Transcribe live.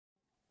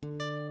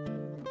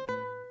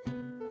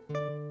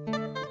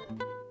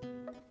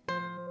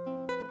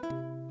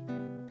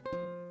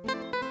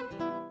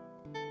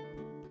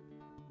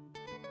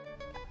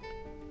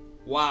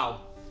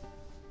Wow.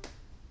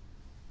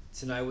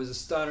 Tonight was a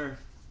stunner.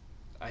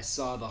 I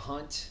saw The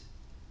Hunt.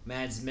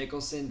 Mads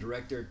Mikkelsen,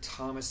 director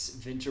Thomas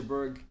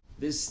Vinterberg.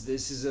 This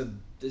is a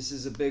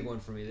big one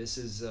for me. This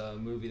is a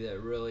movie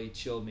that really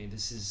chilled me.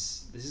 This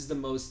is the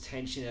most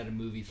tension at a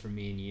movie for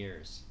me in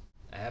years.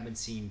 I haven't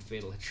seen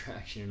Fatal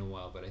Attraction in a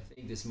while, but I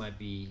think this might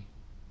be,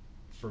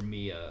 for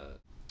me, a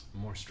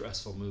more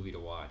stressful movie to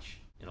watch.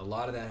 And a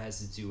lot of that has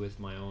to do with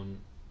my own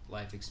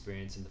life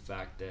experience and the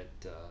fact that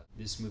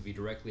this movie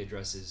directly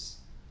addresses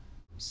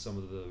some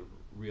of the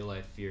real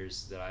life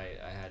fears that I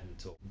had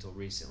until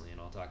recently, and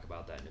I'll talk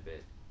about that in a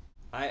bit.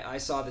 I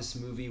saw this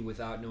movie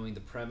without knowing the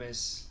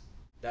premise.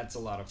 That's a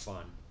lot of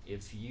fun.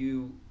 If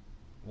you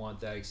want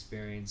that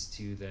experience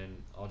too, then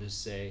I'll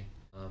just say,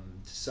 to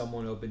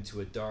someone open to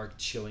a dark,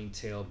 chilling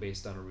tale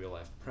based on a real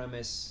life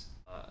premise,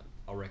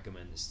 I'll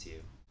recommend this to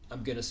you.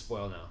 I'm gonna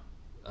spoil now.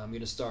 I'm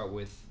gonna start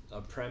with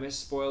a premise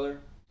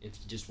spoiler. If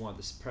you just want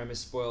this premise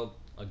spoiled,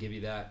 I'll give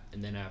you that,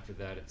 and then after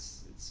that,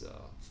 it's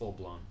full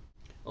blown.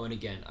 Oh, and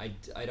again, I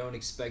don't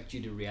expect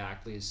you to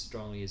react as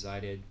strongly as I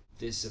did.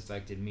 This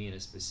affected me in a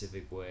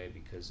specific way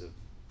because of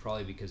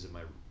my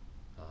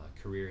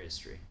career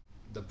history.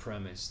 The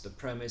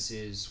premise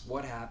is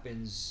what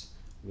happens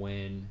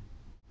when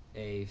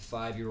a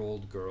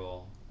 5-year-old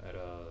girl at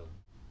a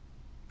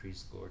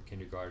preschool or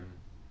kindergarten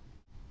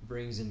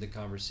brings into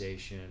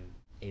conversation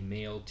a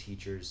male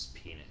teacher's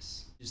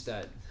penis. Just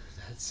that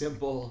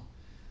simple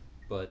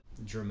but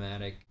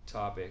dramatic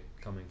topic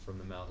coming from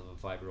the mouth of a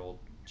 5-year-old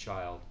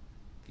child,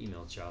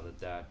 female child,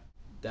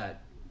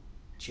 that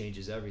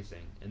changes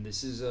everything. And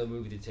this is a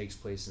movie that takes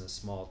place in a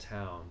small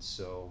town,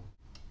 so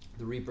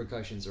the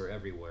repercussions are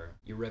everywhere.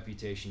 Your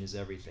reputation is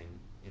everything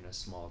in a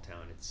small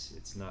town.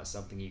 It's not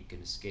something you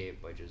can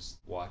escape by just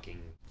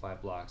walking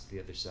 5 blocks to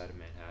the other side of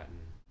Manhattan.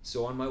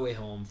 So on my way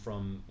home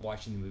from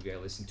watching the movie, I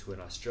listened to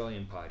an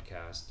Australian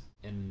podcast,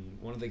 and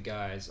one of the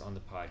guys on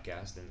the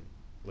podcast, and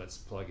let's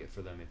plug it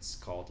for them, it's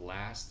called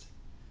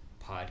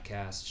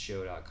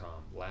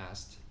lastpodcastshow.com.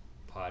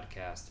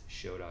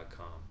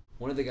 Lastpodcastshow.com.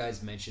 One of the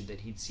guys mentioned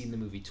that he'd seen the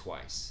movie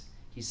twice.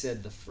 He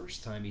said the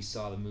first time he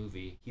saw the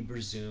movie, he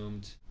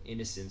presumed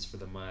innocence for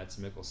the Mads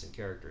Mikkelsen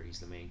character. He's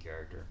the main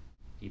character.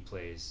 He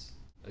plays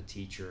a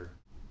teacher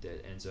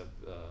that ends up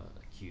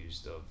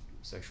accused of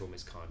sexual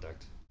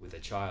misconduct with a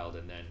child,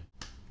 and then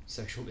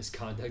sexual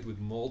misconduct with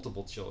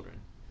multiple children.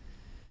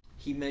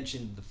 He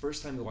mentioned the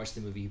first time he watched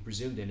the movie, he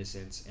presumed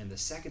innocence, and the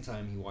second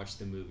time he watched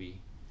the movie,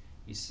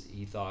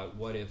 he thought,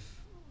 what if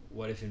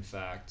in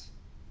fact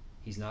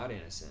he's not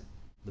innocent?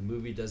 The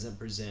movie doesn't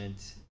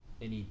present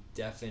any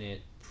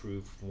definite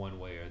proof one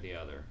way or the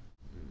other.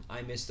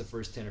 I missed the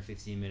first 10 or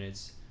 15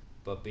 minutes,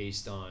 but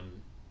based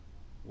on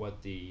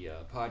what the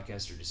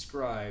podcaster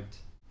described,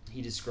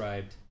 he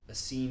described a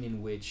scene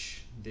in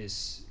which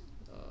this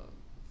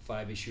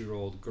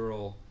 5-ish-year-old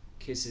girl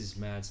kisses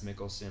Mads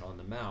Mikkelsen on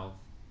the mouth,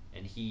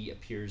 and he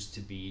appears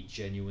to be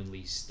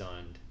genuinely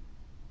stunned,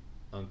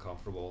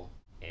 uncomfortable,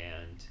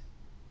 and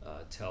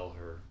tell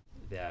her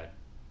that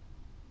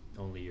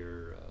only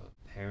your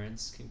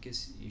parents can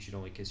kiss. You should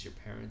only kiss your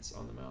parents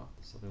on the mouth,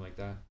 something like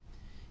that.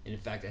 And in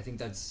fact, I think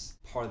that's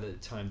part of the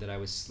time that I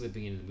was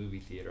slipping into the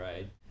movie theater.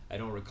 I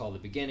don't recall the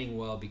beginning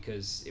well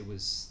because it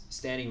was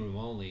standing room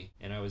only,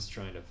 and I was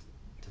trying to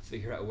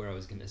figure out where I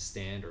was going to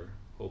stand or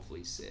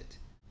hopefully sit.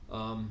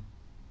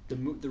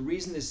 The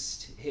reason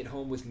this hit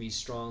home with me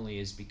strongly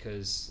is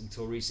because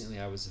until recently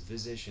I was a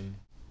physician,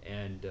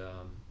 and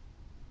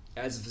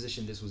as a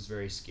physician this was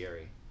very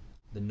scary.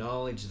 The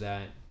knowledge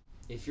that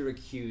if you're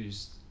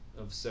accused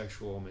of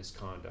sexual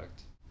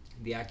misconduct,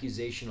 the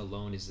accusation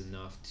alone is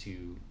enough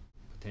to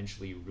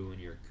potentially ruin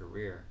your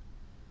career.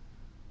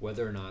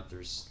 Whether or not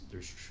there's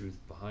truth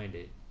behind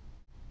it,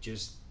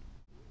 just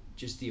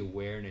the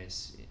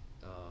awareness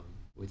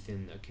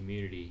within a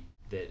community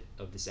that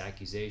of this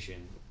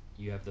accusation,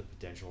 you have the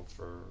potential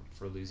for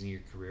losing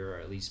your career, or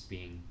at least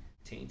being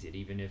tainted.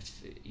 Even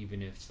if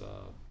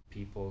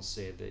people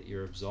say that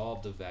you're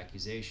absolved of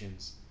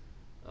accusations,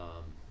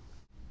 I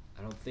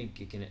don't think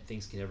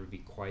things can ever be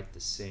quite the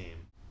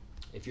same.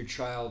 If your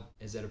child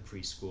is at a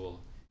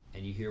preschool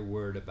and you hear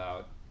word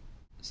about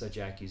such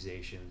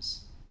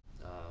accusations,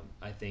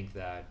 I think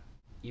that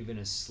even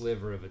a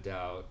sliver of a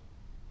doubt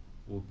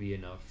will be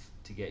enough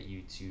to get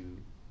you to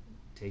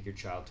take your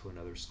child to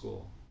another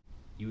school.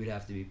 You would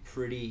have to be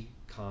pretty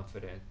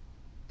confident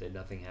that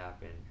nothing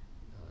happened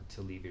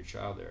to leave your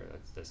child there.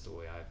 That's the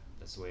way I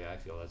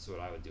feel. That's what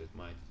I would do with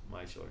my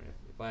children.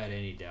 If I had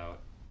any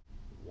doubt,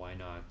 why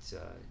not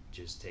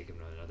just take them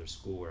to another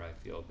school where I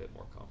feel a bit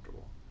more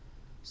comfortable?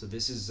 So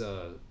this is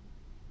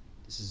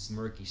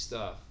murky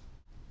stuff.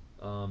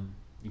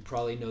 You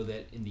probably know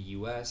that in the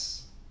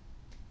U.S.,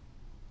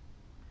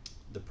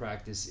 the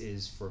practice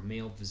is for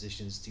male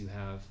physicians to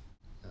have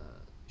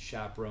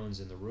chaperones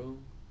in the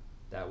room.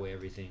 That way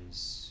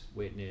everything's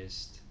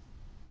witnessed.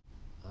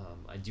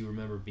 I do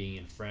remember being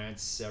in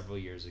France several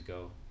years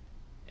ago,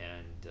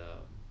 and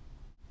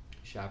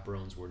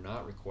chaperones were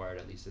not required,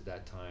 at least at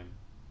that time,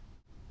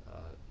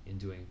 in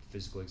doing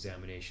physical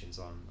examinations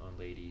on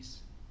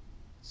ladies.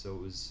 So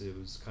it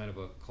was kind of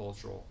a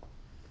cultural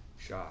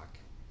shock.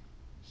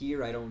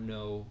 Here, I don't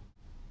know.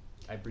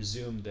 I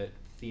presume that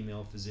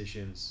female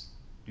physicians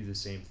do the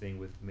same thing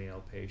with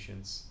male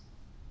patients.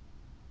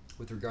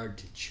 With regard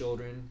to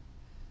children,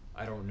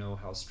 I don't know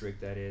how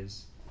strict that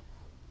is.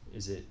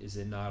 Is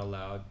it not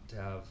allowed to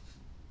have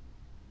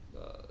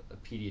a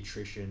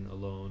pediatrician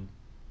alone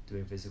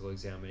doing physical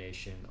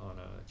examination on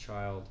a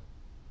child?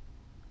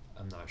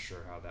 I'm not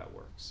sure how that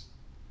works.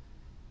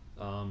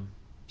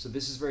 So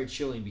this is very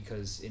chilling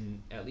because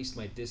in at least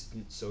my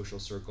distant social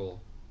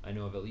circle, I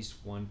know of at least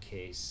one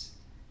case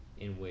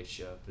in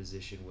which a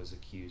physician was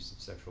accused of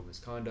sexual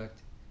misconduct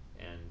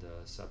and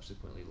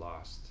subsequently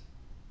lost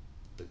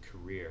the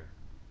career.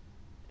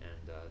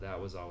 And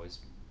that was always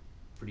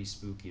pretty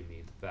spooky to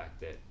me, the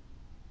fact that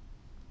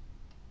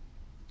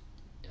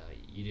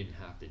you didn't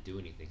have to do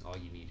anything. All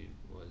you needed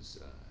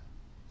was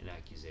an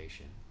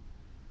accusation.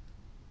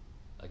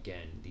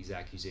 Again, these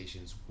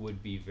accusations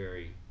would be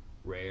very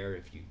rare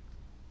if you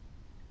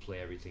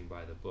play everything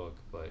by the book,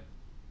 but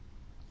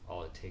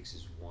all it takes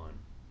is one.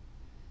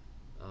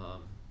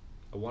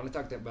 I want to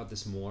talk about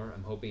this more.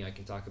 I'm hoping I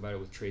can talk about it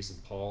with Trace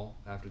and Paul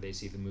after they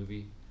see the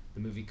movie. The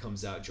movie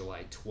comes out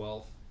July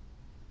 12th.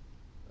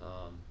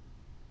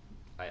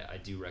 I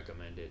do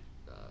recommend it,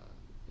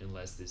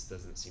 unless this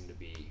doesn't seem to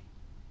be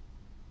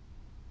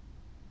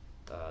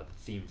the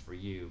theme for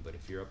you, but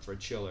if you're up for a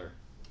chiller,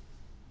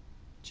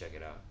 check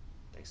it out.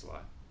 Thanks a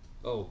lot.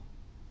 Oh,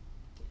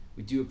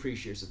 we do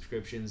appreciate your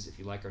subscriptions. If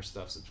you like our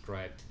stuff,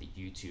 subscribe to the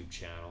YouTube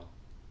channel.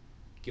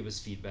 Give us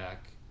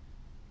feedback,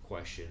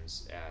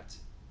 questions at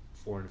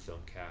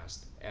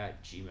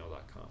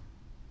foreignfilmcast@gmail.com.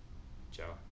 Ciao.